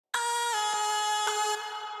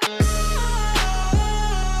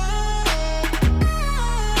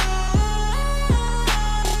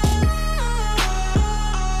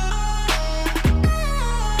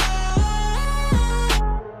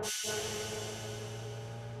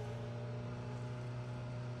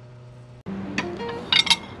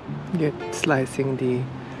Get slicing the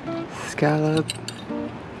scallop.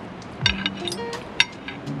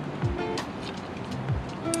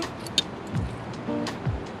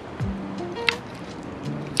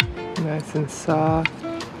 Nice and soft.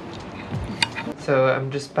 So I'm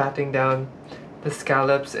just patting down the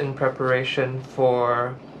scallops in preparation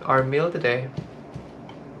for our meal today.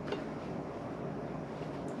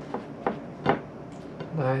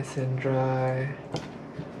 Nice and dry.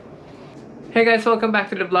 Hey guys, welcome back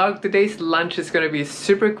to the vlog. Today's lunch is going to be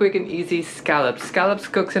super quick and easy scallops. Scallops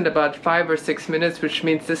cooks in about 5 or 6 minutes, which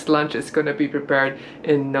means this lunch is going to be prepared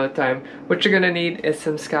in no time. What you're going to need is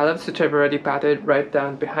some scallops, which I've already patted right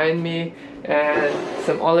down behind me, and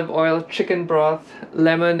some olive oil, chicken broth,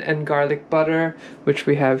 lemon and garlic butter, which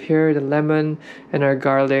we have here, the lemon and our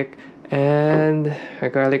garlic, and our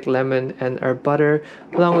garlic, lemon, and our butter,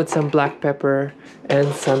 along with some black pepper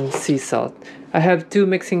and some sea salt. I have 2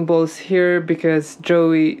 mixing bowls here because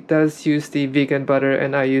Joey does use the vegan butter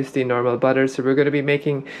and I use the normal butter, so we're going to be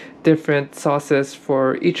making different sauces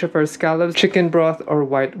for each of our scallops. Chicken broth or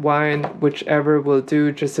white wine, whichever will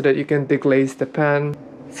do, just so that you can deglaze the pan.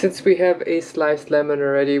 Since we have a sliced lemon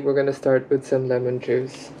already, we're going to start with some lemon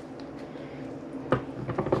juice.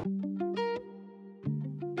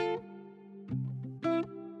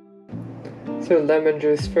 So lemon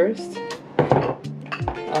juice first.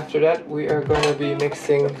 After that, we are going to be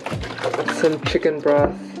mixing some chicken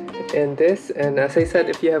broth in this. And as I said,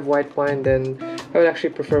 if you have white wine, then I would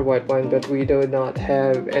actually prefer white wine, but we do not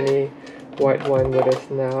have any white wine with us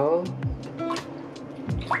now.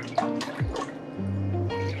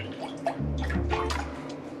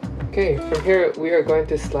 Okay, from here, we are going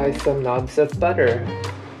to slice some knobs of butter.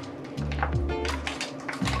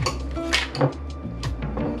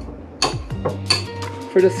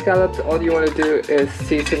 For the scallops, all you want to do is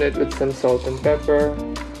season it with some salt and pepper.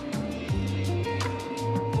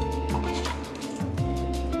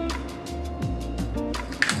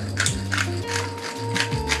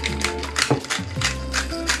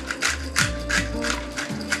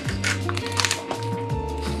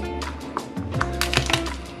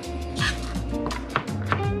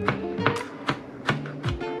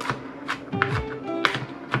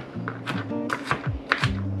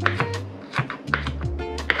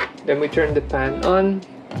 Then we turn the pan on.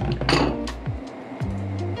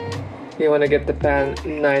 You want to get the pan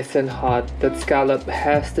nice and hot. That scallop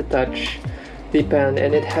has to touch the pan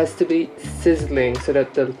and it has to be sizzling so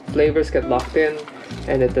that the flavors get locked in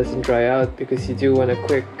and it doesn't dry out, because you do want a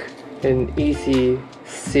quick and easy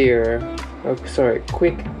sear. Oh, sorry,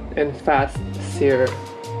 quick and fast sear.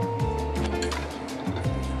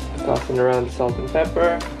 Tossing around the salt and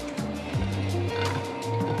pepper.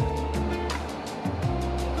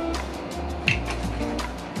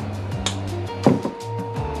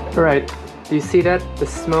 Alright, do you see that? The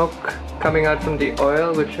smoke coming out from the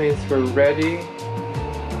oil, which means we're ready.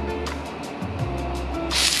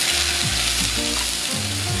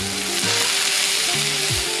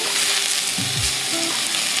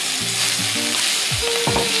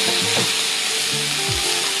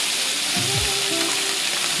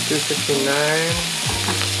 $2.59.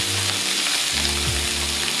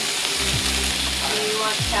 Do you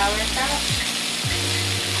want sauerkraut?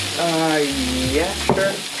 Yeah,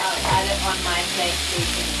 sure. I'll add it on my plate so you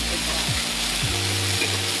can pick it up.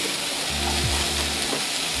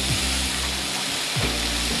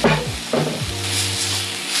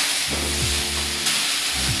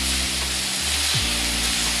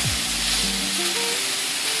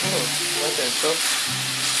 Oh, okay, so.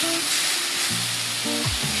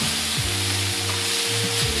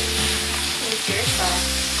 Where's your sauce?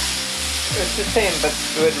 It's the same, but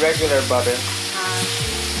with regular butter.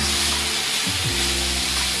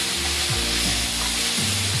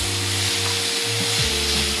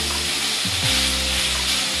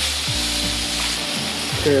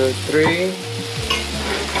 Two, three.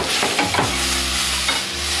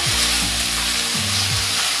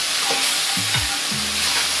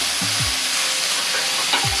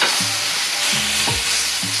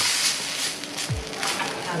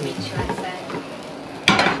 I'll meet you outside.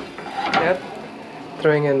 Yep.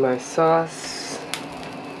 Throwing in my sauce.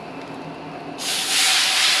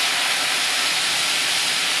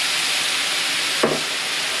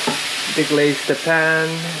 Deglaze the pan.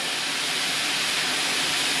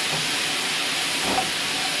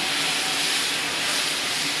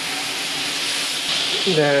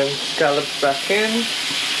 Then scallops back in.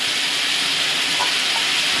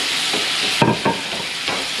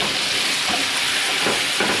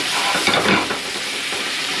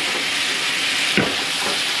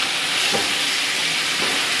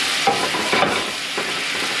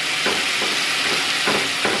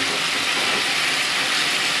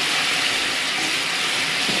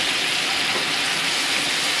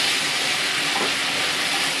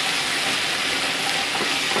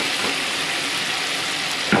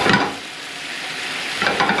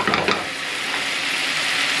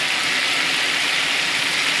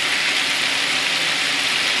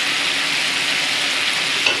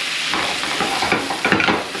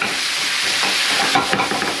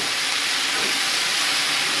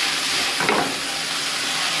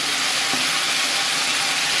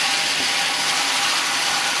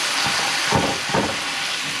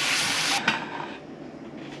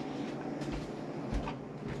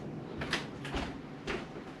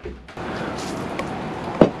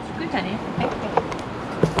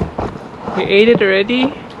 You ate it already?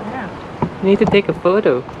 Yeah. I need to take a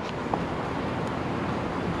photo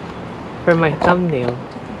for my thumbnail.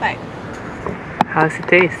 Bye. How's it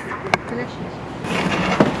taste? Delicious.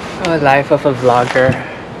 Oh, life of a vlogger.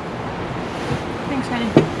 Thanks, honey.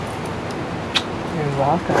 You're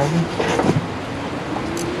welcome.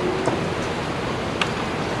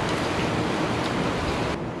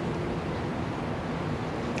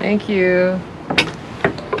 Thank you.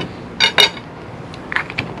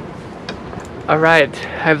 Alright,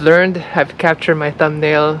 I've captured my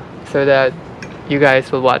thumbnail so that you guys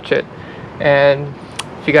will watch it. And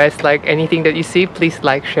if you guys like anything that you see, please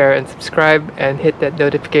like, share, and subscribe, and hit that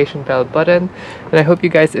notification bell button. And I hope you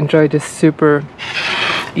guys enjoy this super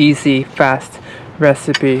easy, fast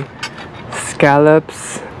recipe.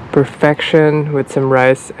 Scallops, perfection with some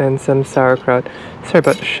rice and some sauerkraut. Sorry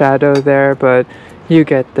about the shadow there, but you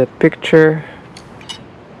get the picture.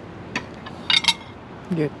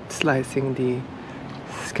 Get slicing the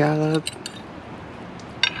scallop.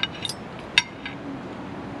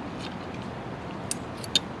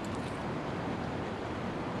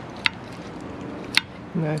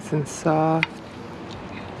 Nice and soft.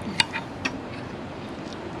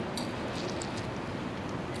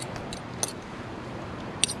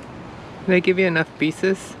 Did they give you enough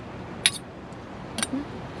pieces?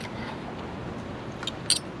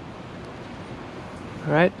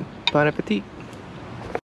 Alright, bon appetit.